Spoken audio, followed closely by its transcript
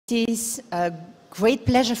It is a great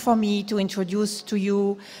pleasure for me to introduce to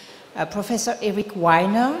you Professor Eric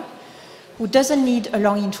Weiner, who doesn't need a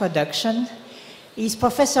long introduction. He's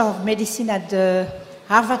professor of medicine at the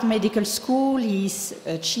Harvard Medical School. He's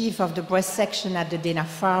chief of the breast section at the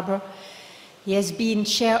Dana-Farber. He has been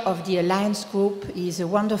chair of the Alliance Group. He's a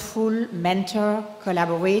wonderful mentor,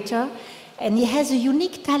 collaborator, and he has a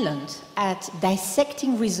unique talent at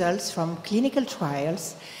dissecting results from clinical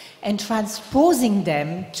trials and transposing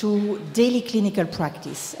them to daily clinical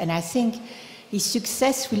practice. And I think his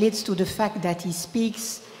success relates to the fact that he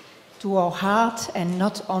speaks to our heart and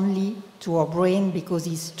not only to our brain, because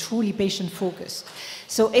he's truly patient-focused.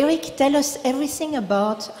 So Eric, tell us everything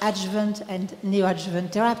about adjuvant and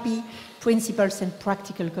neoadjuvant therapy, principles and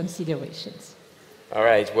practical considerations. All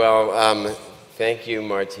right, well, thank you,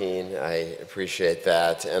 Martine. I appreciate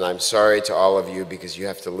that. And I'm sorry to all of you because you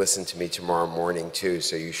have to listen to me tomorrow morning too,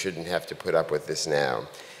 so you shouldn't have to put up with this now.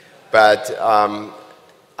 But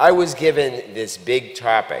I was given this big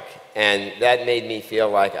topic, and that made me feel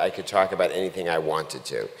like I could talk about anything I wanted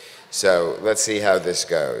to. So let's see how this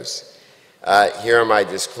goes. Here are my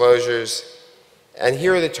disclosures, and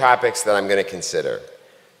here are the topics that I'm going to consider.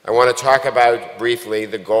 I want to talk about, briefly,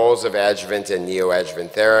 the goals of adjuvant and neoadjuvant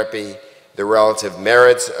therapy, the relative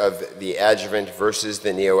merits of the adjuvant versus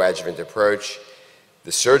the neoadjuvant approach,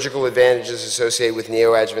 the surgical advantages associated with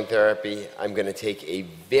neoadjuvant therapy. I'm going to take a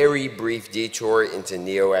very brief detour into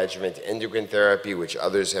neoadjuvant endocrine therapy, which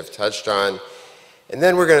others have touched on. And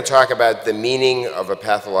then we're going to talk about the meaning of a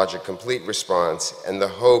pathologic complete response and the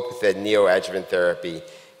hope that neoadjuvant therapy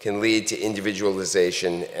can lead to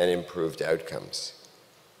individualization and improved outcomes.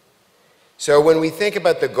 So when we think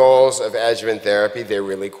about the goals of adjuvant therapy, they're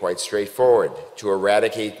really quite straightforward: to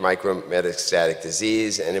eradicate micrometastatic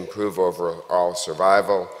disease and improve overall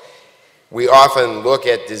survival. We often look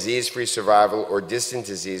at disease-free survival or distant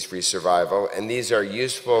disease-free survival, and these are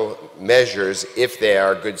useful measures if they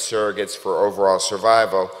are good surrogates for overall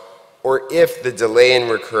survival, or if the delay in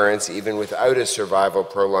recurrence, even without a survival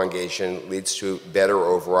prolongation, leads to better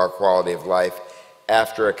overall quality of life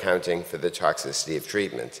after accounting for the toxicity of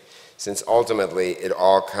treatment, since ultimately it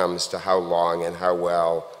all comes to how long and how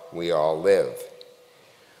well we all live.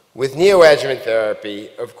 With neoadjuvant therapy,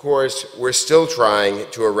 of course, we're still trying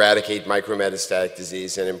to eradicate micrometastatic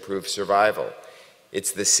disease and improve survival.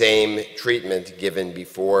 It's the same treatment given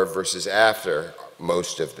before versus after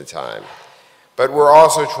most of the time. But we're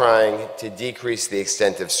also trying to decrease the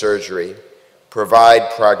extent of surgery, provide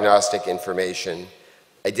prognostic information,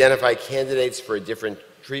 identify candidates for different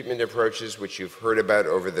treatment approaches, which you've heard about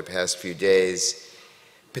over the past few days,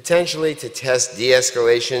 potentially to test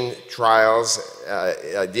de-escalation trials,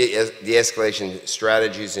 de-escalation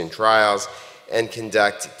strategies in trials, and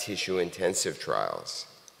conduct tissue-intensive trials.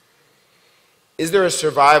 Is there a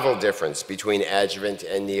survival difference between adjuvant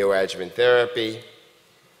and neoadjuvant therapy?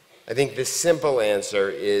 I think the simple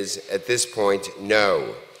answer is, at this point,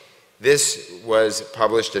 no. This was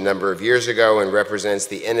published a number of years ago and represents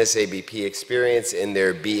the NSABP experience in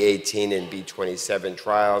their B18 and B27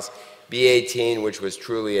 trials. B18, which was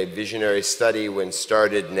truly a visionary study when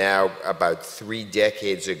started now about 3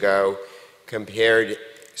 decades ago, compared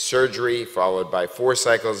surgery followed by 4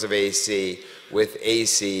 cycles of AC with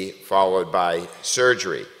AC followed by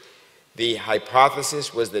surgery. The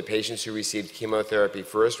hypothesis was that patients who received chemotherapy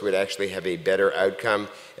first would actually have a better outcome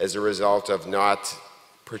as a result of not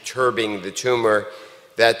perturbing the tumor.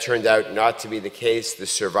 That turned out not to be the case. The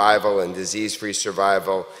survival and disease-free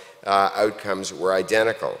survival outcomes were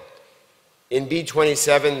identical. In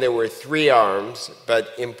B27, there were 3 arms,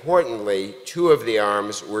 but importantly, 2 of the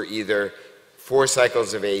arms were either 4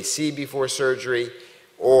 cycles of AC before surgery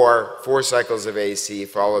or 4 cycles of AC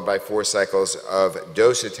followed by 4 cycles of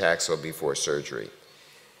docetaxel before surgery.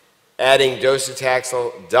 Adding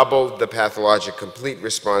docetaxel doubled the pathologic complete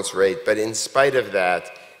response rate, but in spite of that,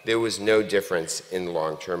 there was no difference in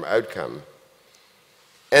long-term outcome.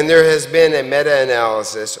 And there has been a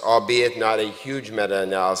meta-analysis, albeit not a huge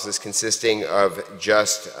meta-analysis, consisting of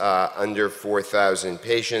just under 4,000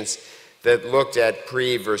 patients that looked at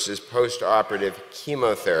pre- versus post-operative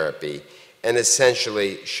chemotherapy and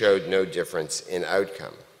essentially showed no difference in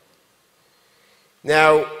outcome.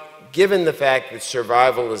 Now, given the fact that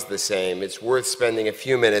survival is the same, it's worth spending a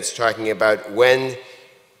few minutes talking about when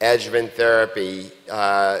adjuvant therapy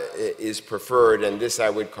is preferred, and this I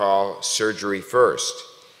would call surgery first.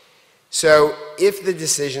 So if the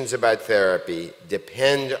decisions about therapy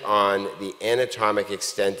depend on the anatomic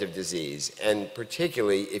extent of disease, and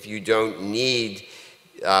particularly if you don't need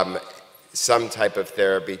some type of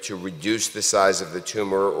therapy to reduce the size of the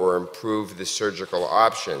tumor or improve the surgical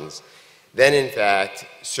options, then in fact,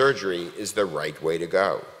 surgery is the right way to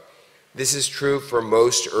go. This is true for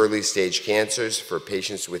most early stage cancers. For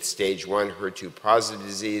patients with stage 1 HER2 positive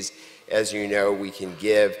disease, as you know, we can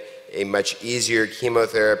give a much easier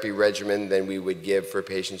chemotherapy regimen than we would give for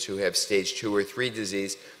patients who have stage 2 or 3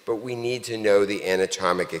 disease, but we need to know the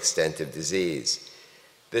anatomic extent of disease.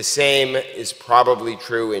 The same is probably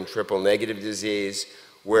true in triple-negative disease,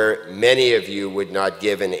 where many of you would not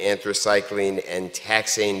give an anthracycline and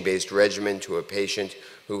taxane-based regimen to a patient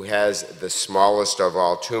who has the smallest of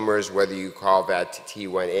all tumors, whether you call that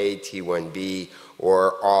T1A, T1B,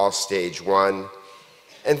 or all stage 1.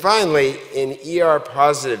 And finally, in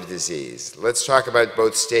ER-positive disease, let's talk about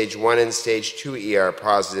both stage 1 and stage 2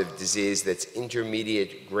 ER-positive disease that's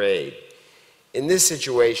intermediate grade. In this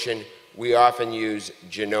situation, we often use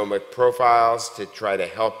genomic profiles to try to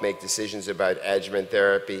help make decisions about adjuvant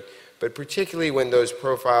therapy, but particularly when those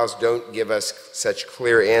profiles don't give us such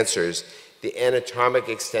clear answers, the anatomic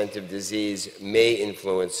extent of disease may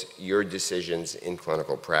influence your decisions in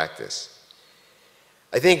clinical practice.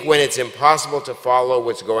 I think when it's impossible to follow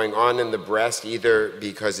what's going on in the breast, either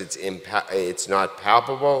because it's not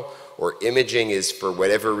palpable or imaging is, for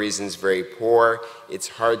whatever reasons, very poor, it's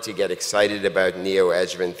hard to get excited about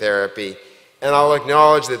neoadjuvant therapy. And I'll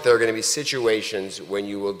acknowledge that there are going to be situations when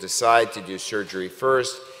you will decide to do surgery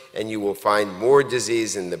first and you will find more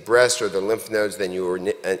disease in the breast or the lymph nodes than you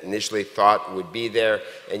initially thought would be there,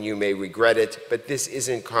 and you may regret it, but this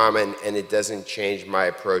isn't common and it doesn't change my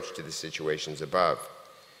approach to the situations above.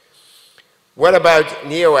 What about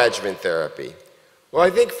neoadjuvant therapy? Well, I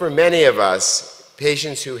think for many of us,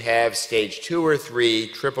 patients who have stage 2 or 3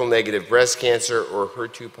 triple-negative breast cancer or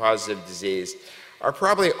HER2-positive disease are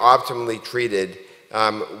probably optimally treated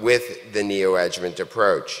with the neoadjuvant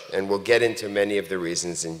approach, and we'll get into many of the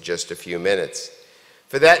reasons in just a few minutes.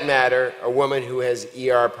 For that matter, a woman who has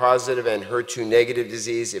ER-positive and HER2-negative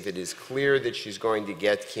disease, if it is clear that she's going to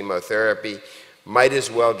get chemotherapy, might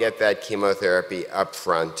as well get that chemotherapy up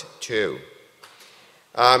front too.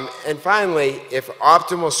 And finally, if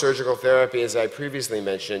optimal surgical therapy, as I previously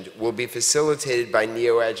mentioned, will be facilitated by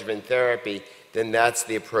neoadjuvant therapy, then that's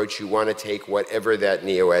the approach you want to take, whatever that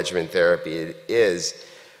neoadjuvant therapy is.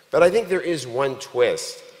 But I think there is one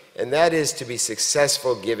twist, and that is to be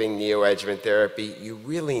successful giving neoadjuvant therapy, you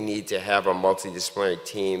really need to have a multidisciplinary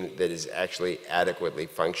team that is actually adequately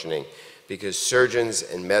functioning, because surgeons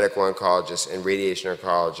and medical oncologists and radiation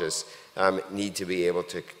oncologists need to be able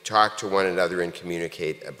to talk to one another and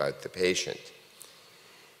communicate about the patient.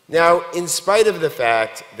 Now, in spite of the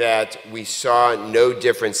fact that we saw no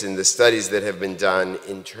difference in the studies that have been done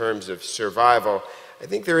in terms of survival, I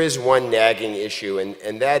think there is one nagging issue,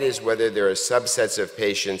 and that is whether there are subsets of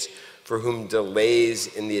patients for whom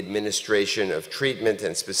delays in the administration of treatment,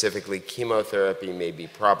 and specifically chemotherapy, may be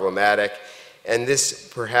problematic. And this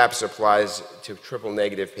perhaps applies to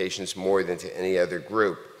triple-negative patients more than to any other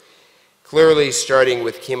group. Clearly, starting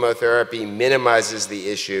with chemotherapy minimizes the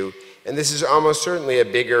issue, and this is almost certainly a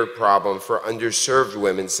bigger problem for underserved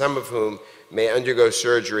women, some of whom may undergo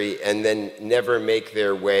surgery and then never make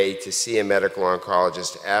their way to see a medical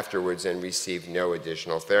oncologist afterwards and receive no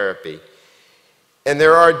additional therapy. And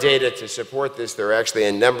there are data to support this. There are actually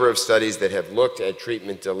a number of studies that have looked at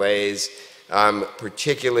treatment delays,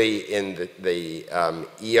 particularly in the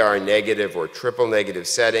ER-negative or triple-negative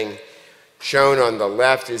setting. Shown on the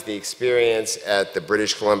left is the experience at the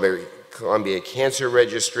British Columbia Cancer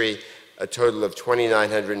Registry, a total of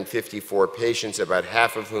 2,954 patients, about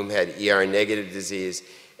half of whom had ER-negative disease.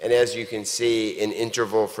 And as you can see, an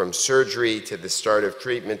interval from surgery to the start of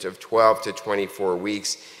treatment of 12 to 24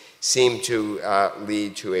 weeks seemed to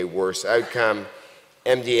lead to a worse outcome.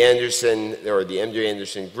 MD Anderson, or the MD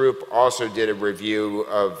Anderson group, also did a review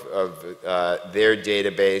of their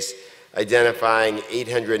database, identifying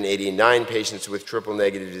 889 patients with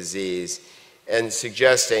triple-negative disease and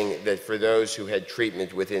suggesting that for those who had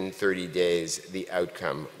treatment within 30 days, the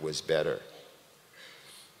outcome was better.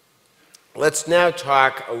 Let's now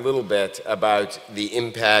talk a little bit about the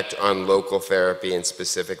impact on local therapy and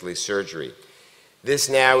specifically surgery. This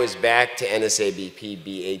now is back to NSABP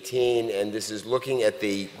B18, and this is looking at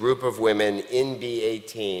the group of women in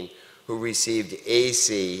B18 who received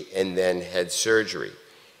AC and then had surgery.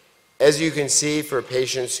 As you can see, for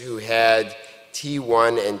patients who had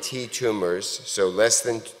T1 and T tumors, so less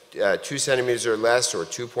than 2 centimeters or less, or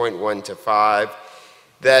 2.1 to 5,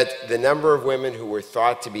 that the number of women who were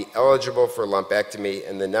thought to be eligible for lumpectomy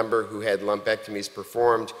and the number who had lumpectomies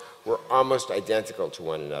performed were almost identical to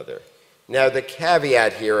one another. Now, the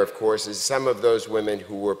caveat here, of course, is some of those women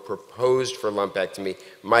who were proposed for lumpectomy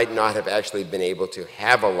might not have actually been able to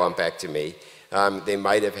have a lumpectomy, They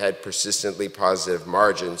might have had persistently positive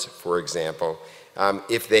margins, for example,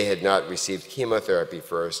 if they had not received chemotherapy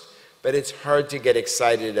first. But it's hard to get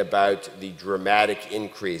excited about the dramatic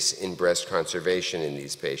increase in breast conservation in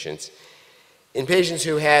these patients. In patients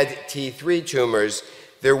who had T3 tumors,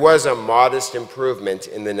 there was a modest improvement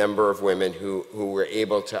in the number of women who were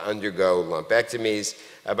able to undergo lumpectomies,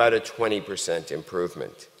 about a 20%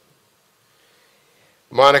 improvement.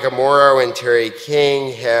 Monica Morrow and Terry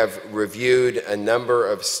King have reviewed a number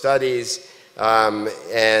of studies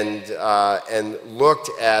and looked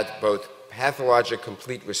at both pathologic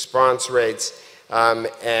complete response rates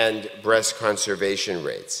and breast conservation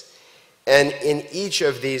rates. And in each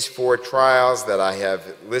of these 4 trials that I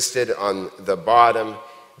have listed on the bottom,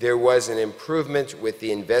 there was an improvement with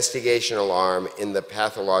the investigational arm in the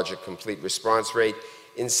pathologic complete response rate.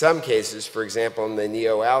 In some cases, for example, in the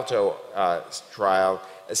NeoAlto trial,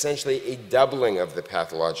 essentially a doubling of the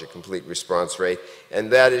pathologic complete response rate,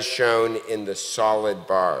 and that is shown in the solid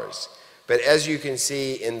bars. But as you can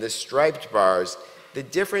see in the striped bars, the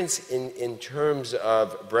difference in terms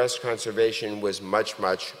of breast conservation was much,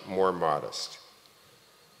 much more modest.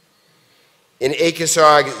 In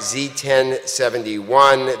ACOSOG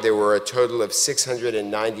Z1071, there were a total of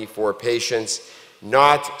 694 patients.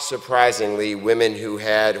 Not surprisingly, women who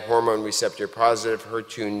had hormone receptor positive,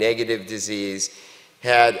 HER2 negative disease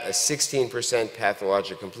had a 16%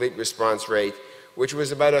 pathologic complete response rate, which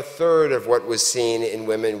was about a third of what was seen in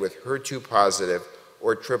women with HER2 positive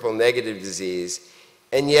or triple negative disease.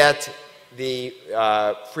 And yet, the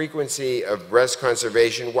frequency of breast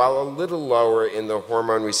conservation, while a little lower in the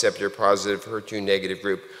hormone receptor positive HER2 negative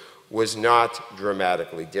group, was not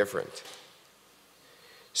dramatically different.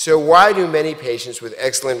 So why do many patients with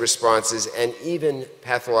excellent responses and even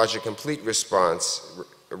pathologic complete responses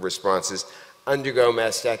undergo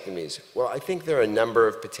mastectomies? Well, I think there are a number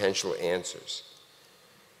of potential answers.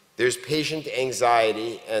 There's patient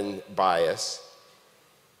anxiety and bias.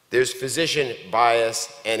 There's physician bias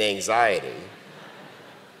and anxiety.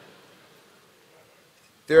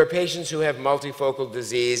 There are patients who have multifocal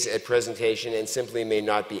disease at presentation and simply may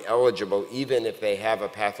not be eligible, even if they have a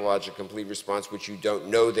pathologic complete response, which you don't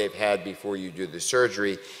know they've had before you do the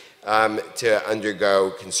surgery, to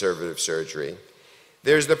undergo conservative surgery.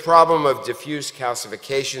 There's the problem of diffuse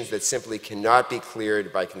calcifications that simply cannot be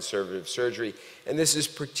cleared by conservative surgery, and this is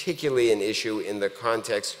particularly an issue in the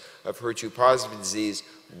context of HER2 positive disease,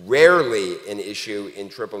 rarely an issue in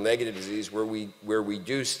triple negative disease, where we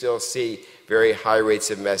do still see very high rates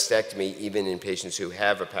of mastectomy even in patients who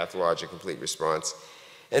have a pathologic complete response.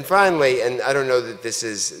 And finally, and I don't know that this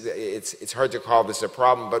is, it's hard to call this a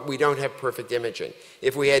problem, but we don't have perfect imaging.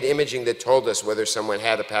 If we had imaging that told us whether someone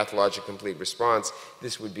had a pathologic complete response,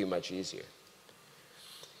 this would be much easier.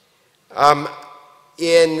 In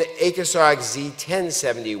ACOSOG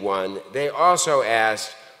Z1071, they also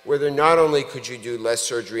asked whether not only could you do less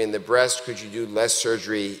surgery in the breast, could you do less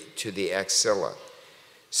surgery to the axilla.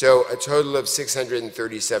 So a total of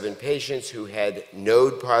 637 patients who had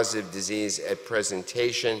node-positive disease at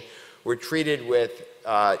presentation were treated with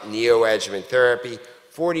neoadjuvant therapy.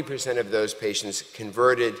 40% of those patients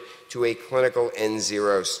converted to a clinical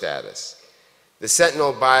N0 status. The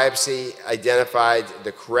sentinel biopsy identified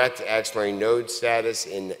the correct axillary node status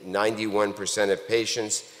in 91% of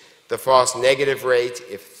patients. The false negative rate,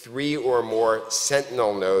 if 3 or more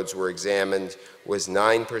sentinel nodes were examined, was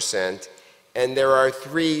 9%. And there are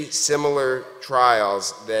 3 similar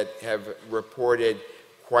trials that have reported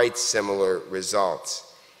quite similar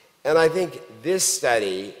results. And I think this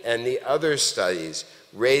study and the other studies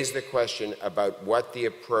raise the question about what the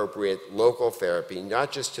appropriate local therapy,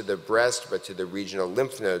 not just to the breast, but to the regional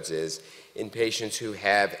lymph nodes is in patients who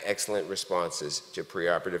have excellent responses to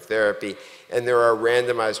preoperative therapy. And there are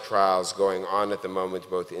randomized trials going on at the moment,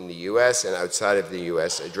 both in the US and outside of the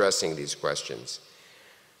US, addressing these questions.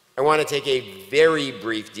 I want to take a very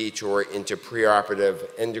brief detour into preoperative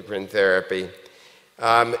endocrine therapy.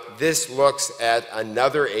 This looks at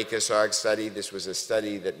another ACOSOG study. This was a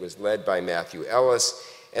study that was led by Matthew Ellis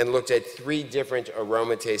and looked at 3 different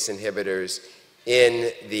aromatase inhibitors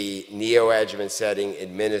in the neoadjuvant setting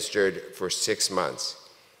administered for 6 months.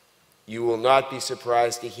 You will not be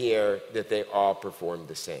surprised to hear that they all performed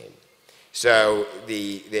the same. So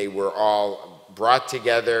they were all brought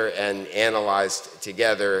together and analyzed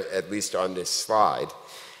together, at least on this slide.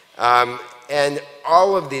 And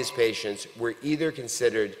all of these patients were either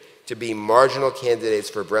considered to be marginal candidates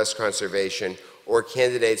for breast conservation or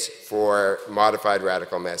candidates for modified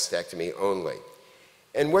radical mastectomy only.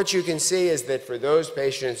 And what you can see is that for those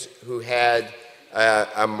patients who had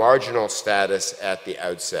a marginal status at the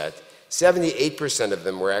outset, 78% of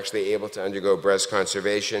them were actually able to undergo breast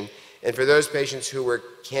conservation. And for those patients who were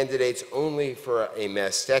candidates only for a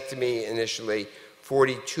mastectomy initially,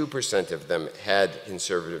 42% of them had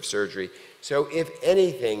conservative surgery. So if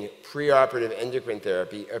anything, preoperative endocrine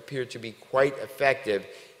therapy appeared to be quite effective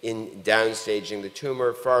in downstaging the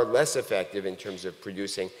tumor, far less effective in terms of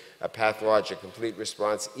producing a pathologic complete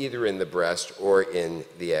response either in the breast or in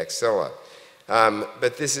the axilla.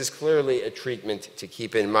 But this is clearly a treatment to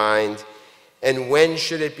keep in mind. And when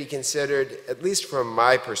should it be considered? At least from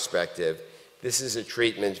my perspective, this is a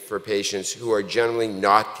treatment for patients who are generally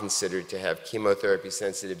not considered to have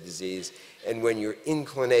chemotherapy-sensitive disease, and when your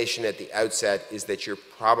inclination at the outset is that you're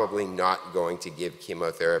probably not going to give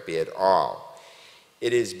chemotherapy at all.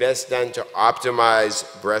 It is best done to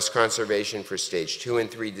optimize breast conservation for stage 2 and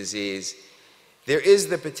 3 disease. There is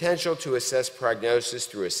the potential to assess prognosis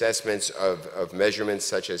through assessments of measurements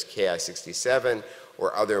such as Ki-67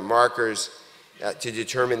 or other markers to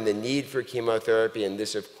determine the need for chemotherapy, and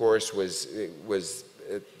this, of course, was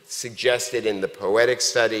suggested in the POETIC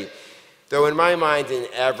study. Though in my mind, in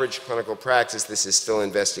average clinical practice, this is still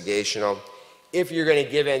investigational. If you're going to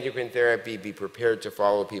give endocrine therapy, be prepared to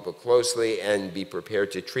follow people closely and be prepared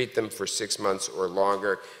to treat them for 6 months or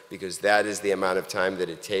longer, because that is the amount of time that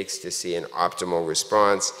it takes to see an optimal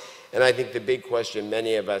response. And I think the big question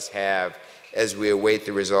many of us have as we await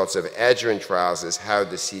the results of adjuvant trials is how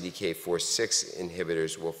the CDK4/6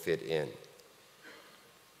 inhibitors will fit in.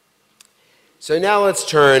 So now let's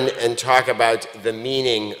turn and talk about the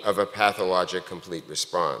meaning of a pathologic complete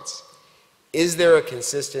response. Is there a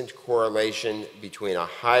consistent correlation between a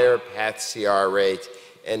higher path-CR rate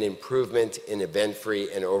and improvement in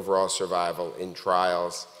event-free and overall survival in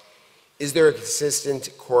trials? Is there a consistent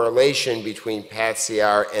correlation between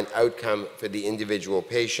path-CR and outcome for the individual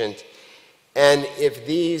patient? And if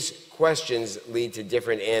these questions lead to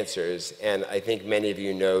different answers, and I think many of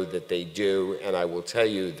you know that they do, and I will tell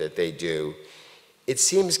you that they do, it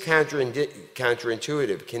seems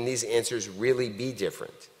counterintuitive. Can these answers really be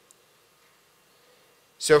different?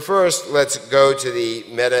 So first, let's go to the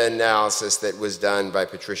meta-analysis that was done by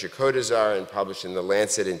Patricia Kodazar and published in The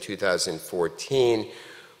Lancet in 2014,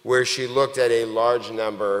 where she looked at a large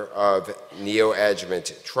number of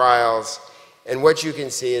neoadjuvant trials. And what you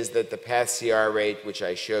can see is that the path-CR rate, which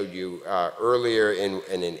I showed you earlier in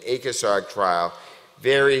an ACOSOG trial,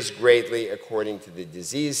 varies greatly according to the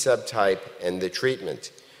disease subtype and the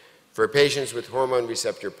treatment. For patients with hormone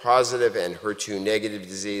receptor positive and HER2 negative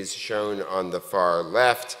disease shown on the far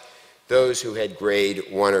left, those who had grade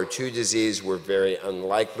 1 or 2 disease were very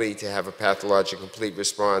unlikely to have a pathologic complete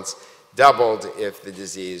response, doubled if the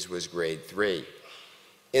disease was grade 3.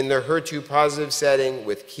 In the HER2 positive setting,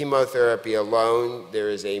 with chemotherapy alone, there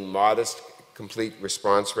is a modest complete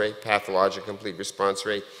response rate, pathologic complete response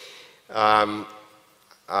rate,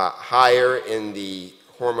 higher in the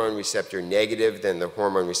hormone receptor negative than the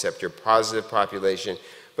hormone receptor positive population.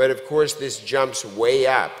 But of course, this jumps way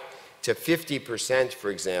up to 50%,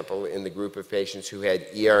 for example, in the group of patients who had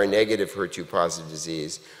ER negative HER2 positive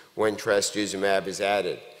disease when trastuzumab is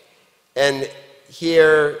added. And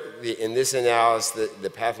here, in this analysis, the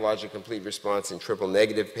pathologic complete response in triple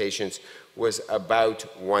negative patients was about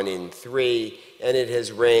 1 in 3, and it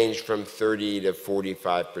has ranged from 30 to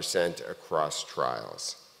 45% across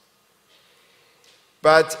trials.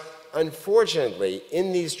 But unfortunately,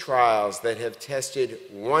 in these trials that have tested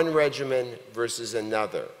one regimen versus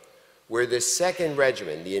another, where the second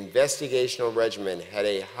regimen, the investigational regimen, had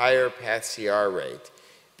a higher path-CR rate,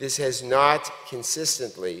 this has not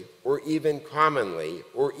consistently, or even commonly,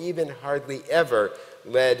 or even hardly ever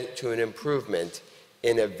led to an improvement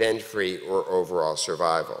in event-free or overall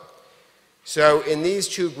survival. So in these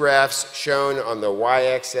two graphs shown on the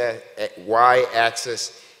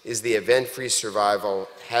y-axis is the event-free survival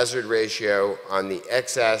hazard ratio. On the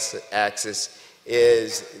x-axis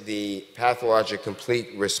is the pathologic complete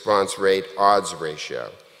response rate odds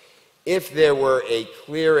ratio. If there were a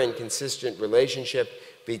clear and consistent relationship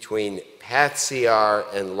between path-CR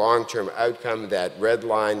and long-term outcome, that red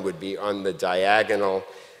line would be on the diagonal.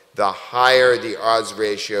 The higher the odds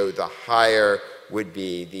ratio, the higher would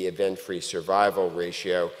be the event-free survival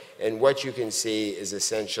ratio. And what you can see is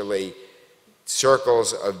essentially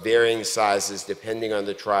circles of varying sizes depending on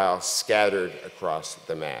the trial scattered across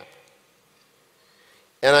the map.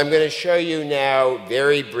 And I'm going to show you now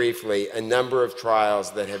very briefly a number of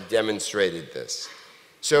trials that have demonstrated this.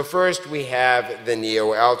 So first we have the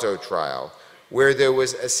NEO-ALTO trial, where there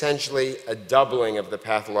was essentially a doubling of the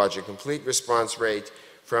pathologic complete response rate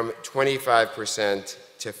from 25%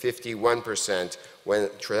 to 51% when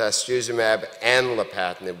trastuzumab and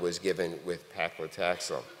lapatinib was given with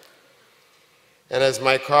paclitaxel. And as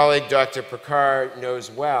my colleague, Dr. Picard,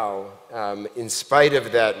 knows well, in spite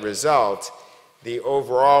of that result, the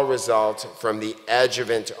overall result from the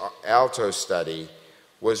Adjuvant ALTO study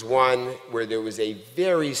was one where there was a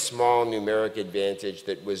very small numeric advantage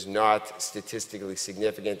that was not statistically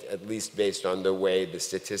significant, at least based on the way the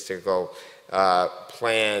statistical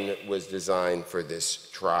plan was designed for this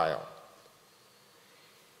trial.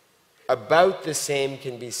 About the same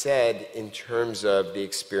can be said in terms of the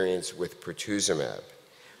experience with pertuzumab,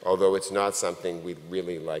 although it's not something we'd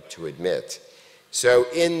really like to admit. So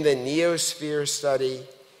in the NEOSPHERE study,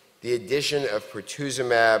 the addition of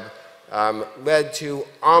pertuzumab led to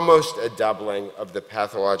almost a doubling of the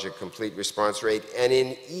pathologic complete response rate, and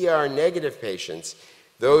in ER-negative patients,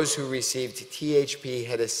 those who received THP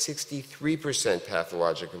had a 63%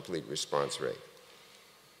 pathologic complete response rate.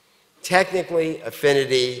 Technically,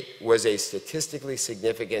 Affinity was a statistically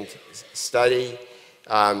significant study.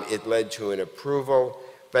 It led to an approval,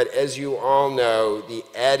 but as you all know, the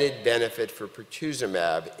added benefit for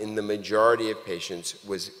pertuzumab in the majority of patients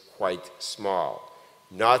was quite small.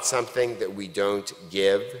 Not something that we don't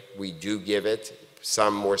give. We do give it,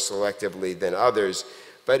 some more selectively than others,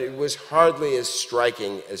 but it was hardly as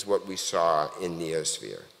striking as what we saw in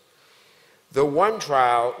NEOSPHERE. The one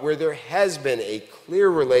trial where there has been a clear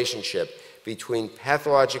relationship between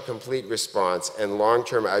pathologic complete response and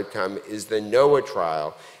long-term outcome is the NOAA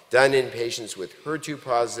trial done in patients with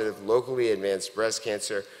HER2-positive locally advanced breast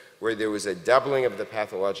cancer, where there was a doubling of the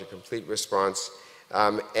pathologic complete response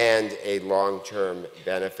and a long-term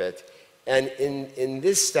benefit. And in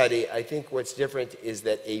this study, I think what's different is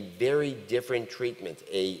that a very different treatment,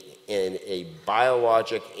 a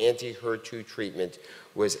biologic anti-HER2 treatment,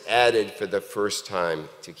 was added for the first time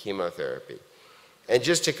to chemotherapy. And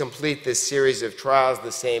just to complete this series of trials,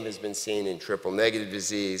 the same has been seen in triple-negative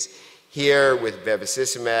disease. Here, with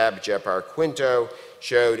bevacizumab, Gepar-Quinto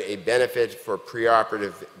showed a benefit for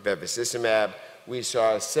preoperative bevacizumab. We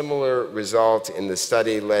saw a similar result in the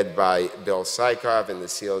study led by Bill Sykov in the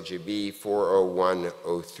CLGB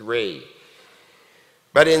 40103.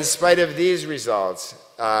 But in spite of these results,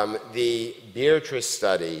 the Beatrice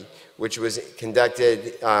study, which was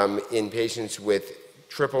conducted in patients with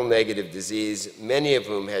triple-negative disease, many of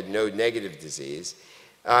whom had node-negative disease,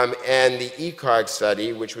 and the ECOG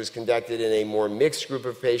study, which was conducted in a more mixed group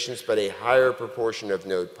of patients but a higher proportion of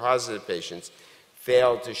node-positive patients,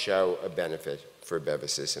 failed to show a benefit for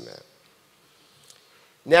bevacizumab.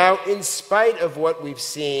 Now, in spite of what we've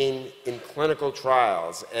seen in clinical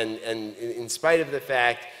trials, and in spite of the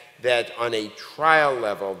fact that on a trial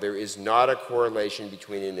level there is not a correlation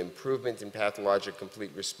between an improvement in pathologic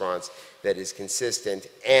complete response that is consistent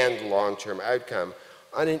and long-term outcome,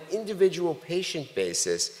 on an individual patient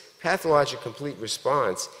basis, pathologic complete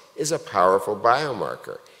response is a powerful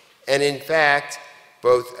biomarker. And in fact,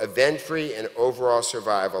 both event-free and overall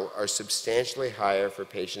survival are substantially higher for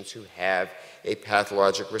patients who have a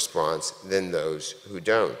pathologic response than those who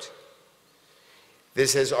don't.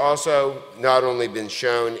 This has also not only been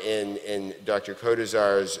shown in Dr.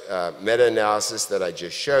 Kodazar's meta-analysis that I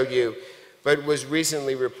just showed you, but was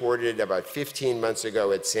recently reported about 15 months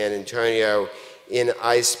ago at San Antonio in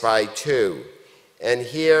I-SPY 2. And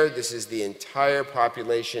here, this is the entire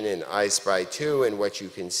population in I-SPY 2, and what you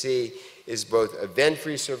can see is both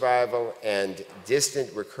event-free survival and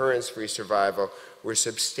distant recurrence-free survival were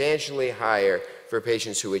substantially higher for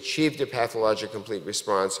patients who achieved a pathologic complete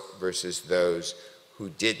response versus those who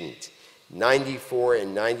didn't. 94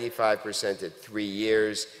 and 95% at 3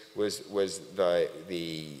 years was the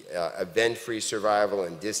event-free survival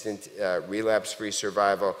and distant relapse-free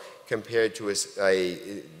survival compared to a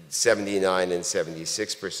 79 and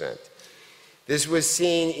 76%. This was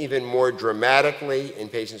seen even more dramatically in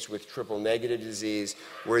patients with triple-negative disease,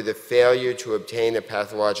 where the failure to obtain a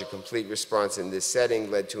pathologic complete response in this setting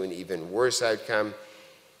led to an even worse outcome.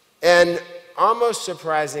 And almost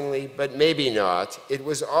surprisingly, but maybe not, it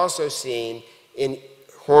was also seen in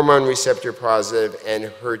hormone receptor positive and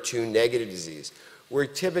HER2 negative disease. We're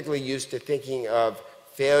typically used to thinking of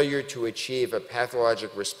failure to achieve a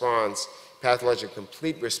pathologic response, pathologic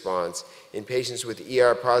complete response in patients with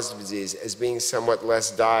ER-positive disease as being somewhat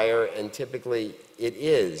less dire, and typically it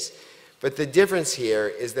is. But the difference here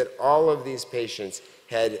is that all of these patients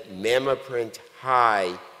had mammaprint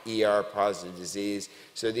high ER-positive disease,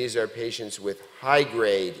 so these are patients with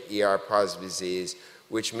high-grade ER-positive disease,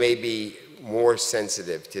 which may be more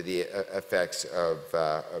sensitive to the effects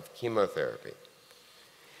of chemotherapy.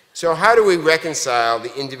 So how do we reconcile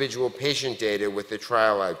the individual patient data with the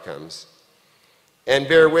trial outcomes? And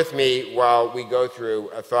bear with me while we go through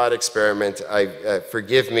a thought experiment.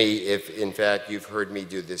 Forgive me if, in fact, you've heard me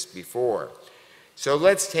do this before. So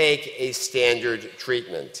let's take a standard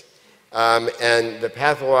treatment. And the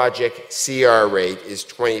pathologic CR rate is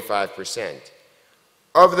 25%.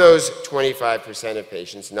 Of those 25% of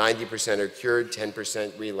patients, 90% are cured,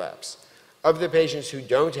 10% relapse. Of the patients who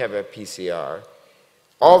don't have a PCR,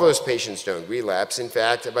 all those patients don't relapse. In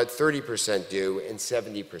fact, about 30% do, and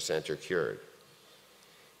 70% are cured.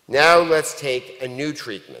 Now let's take a new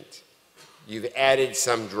treatment. You've added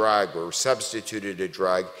some drug or substituted a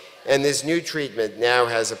drug, and this new treatment now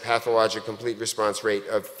has a pathologic complete response rate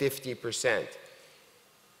of 50%.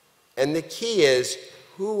 And the key is,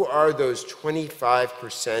 who are those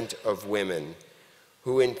 25% of women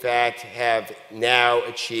who in fact have now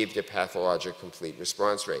achieved a pathologic complete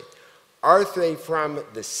response rate? Are they from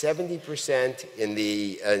the 70%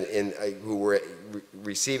 who were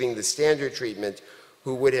receiving the standard treatment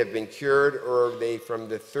who would have been cured, or are they from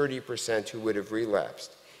the 30% who would have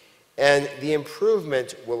relapsed? And the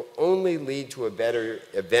improvement will only lead to a better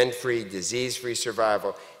event-free, disease-free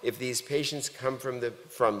survival if these patients come from the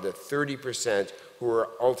 30% who are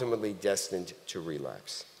ultimately destined to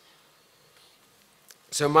relapse.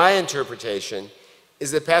 So my interpretation is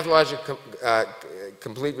that pathologic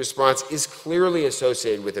complete response is clearly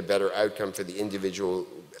associated with a better outcome for the individual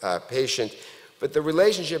patient, but the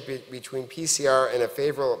relationship between PCR and a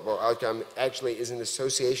favorable outcome actually is an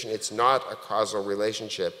association. It's not a causal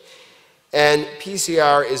relationship. And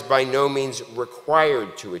PCR is by no means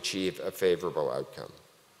required to achieve a favorable outcome.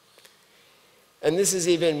 And this is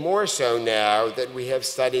even more so now that we have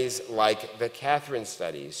studies like the Catherine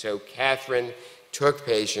study. So Catherine took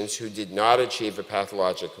patients who did not achieve a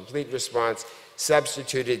pathologic complete response,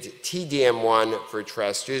 substituted TDM1 for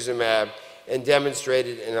trastuzumab, and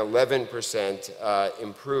demonstrated an 11%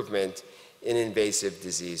 improvement in invasive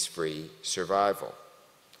disease-free survival.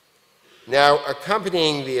 Now,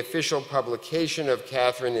 accompanying the official publication of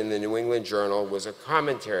Catherine in the New England Journal was a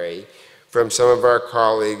commentary from some of our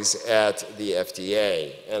colleagues at the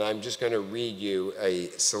FDA, and I'm just going to read you a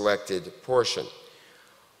selected portion.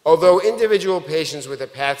 Although individual patients with a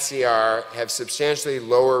PathCR have substantially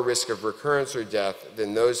lower risk of recurrence or death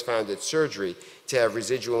than those found at surgery to have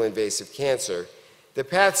residual invasive cancer, the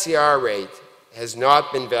PathCR rate has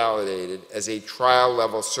not been validated as a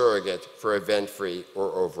trial-level surrogate for event-free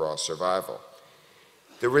or overall survival.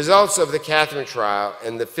 The results of the Catherine trial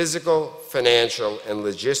and the physical, financial, and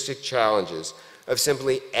logistic challenges of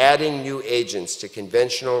simply adding new agents to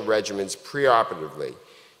conventional regimens preoperatively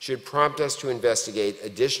should prompt us to investigate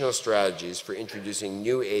additional strategies for introducing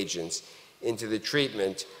new agents into the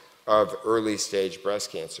treatment of early-stage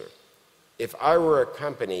breast cancer. If I were a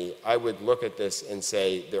company, I would look at this and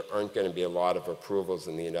say there aren't going to be a lot of approvals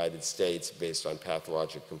in the United States based on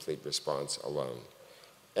pathologic complete response alone,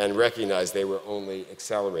 and recognize they were only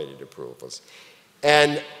accelerated approvals.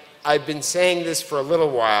 And I've been saying this for a little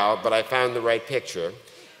while, but I found the right picture.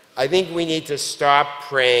 I think we need to stop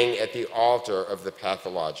praying at the altar of the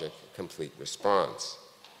pathologic complete response.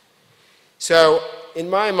 So, in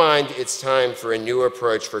my mind, it's time for a new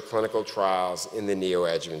approach for clinical trials in the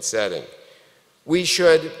neoadjuvant setting. We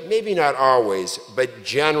should, maybe not always, but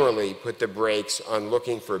generally put the brakes on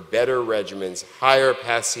looking for better regimens, higher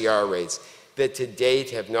PathCR rates that to date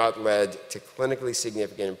have not led to clinically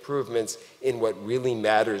significant improvements in what really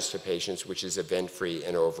matters to patients, which is event-free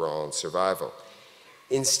and overall survival.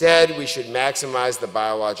 Instead, we should maximize the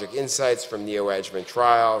biologic insights from neoadjuvant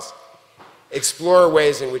trials, explore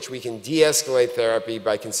ways in which we can de-escalate therapy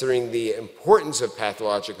by considering the importance of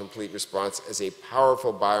pathologic complete response as a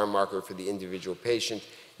powerful biomarker for the individual patient,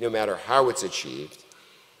 no matter how it's achieved.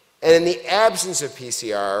 And in the absence of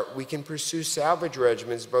PCR, we can pursue salvage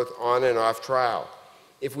regimens both on and off trial.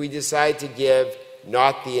 If we decide to give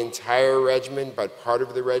not the entire regimen, but part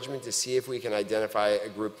of the regimen to see if we can identify a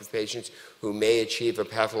group of patients who may achieve a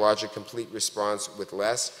pathologic complete response with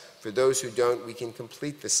less, for those who don't, we can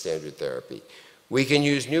complete the standard therapy. We can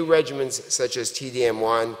use new regimens such as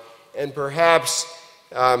TDM1, and perhaps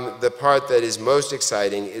the part that is most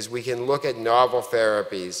exciting is we can look at novel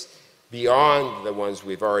therapies beyond the ones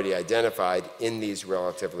we've already identified in these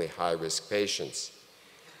relatively high-risk patients.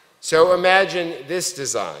 So imagine this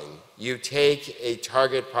design. You take a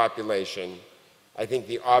target population. I think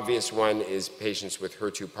the obvious one is patients with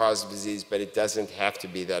HER2-positive disease, but it doesn't have to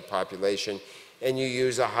be that population, and you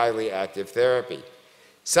use a highly active therapy.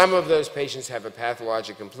 Some of those patients have a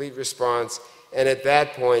pathologic complete response, and at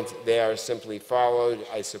that point, they are simply followed.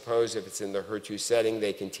 I suppose if it's in the HER2 setting,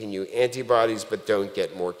 they continue antibodies but don't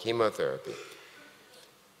get more chemotherapy.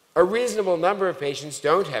 A reasonable number of patients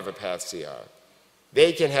don't have a PathCR.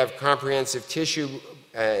 They can have comprehensive tissue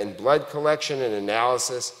and blood collection and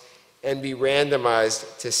analysis, and be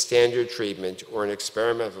randomized to standard treatment or an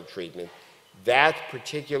experimental treatment, that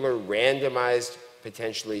particular randomized,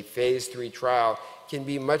 potentially phase 3 trial can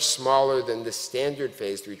be much smaller than the standard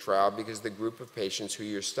phase 3 trial because the group of patients who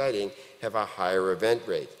you're studying have a higher event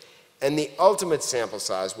rate. And the ultimate sample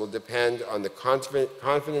size will depend on the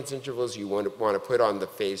confidence intervals you want to put on the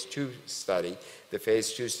phase 2 study. The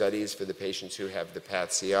phase 2 study is for the patients who have the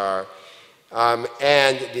PAT-CR,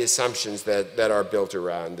 and the assumptions that are built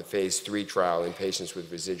around the phase 3 trial in patients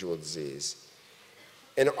with residual disease.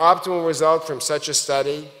 An optimal result from such a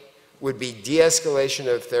study would be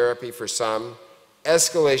de-escalation of therapy for some,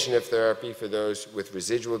 escalation of therapy for those with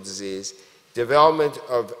residual disease, development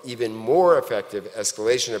of even more effective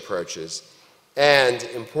escalation approaches, and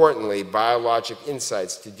importantly, biologic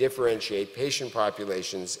insights to differentiate patient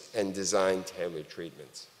populations and design tailored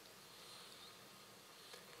treatments.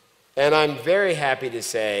 And I'm very happy to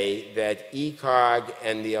say that ECOG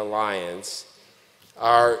and the Alliance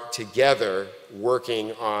are together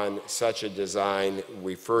working on such a design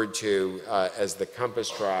referred to as the COMPASS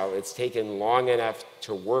trial. It's taken long enough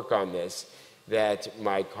to work on this that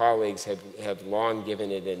my colleagues have long given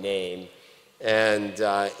it a name. And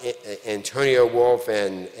Antonio Wolf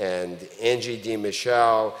and Angie D.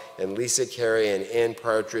 Michel and Lisa Carey and Ann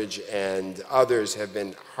Partridge and others have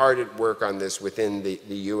been hard at work on this within the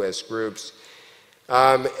US groups.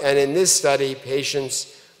 And in this study,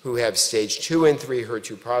 patients who have stage 2 and 3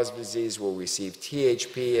 HER2-positive disease will receive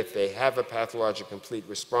THP. If they have a pathologic complete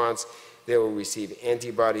response, they will receive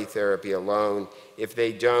antibody therapy alone. If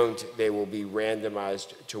they don't, they will be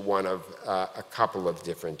randomized to one of a couple of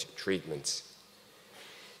different treatments.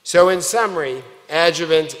 So in summary,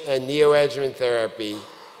 adjuvant and neoadjuvant therapy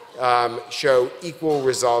show equal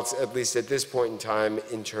results, at least at this point in time,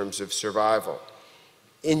 in terms of survival.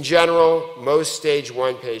 In general, most stage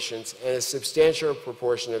 1 patients and a substantial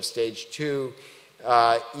proportion of stage 2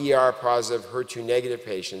 ER-positive, HER2-negative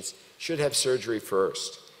patients should have surgery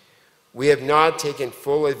first. We have not taken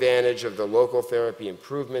full advantage of the local therapy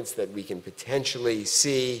improvements that we can potentially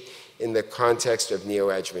see in the context of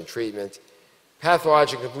neoadjuvant treatment.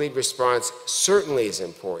 Pathologic complete response certainly is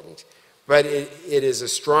important, but it is a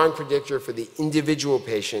strong predictor for the individual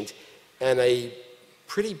patient and a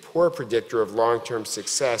pretty poor predictor of long-term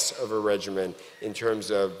success of a regimen in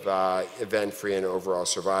terms of event-free and overall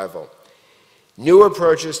survival. New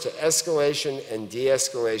approaches to escalation and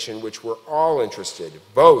de-escalation, which we're all interested,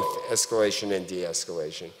 both escalation and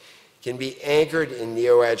de-escalation, can be anchored in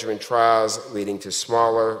neoadjuvant trials leading to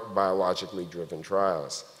smaller, biologically driven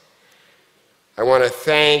trials. I want to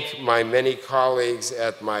thank my many colleagues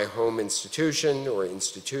at my home institution or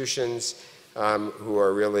institutions who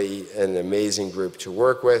are really an amazing group to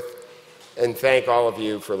work with, and thank all of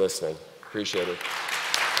you for listening. Appreciate it.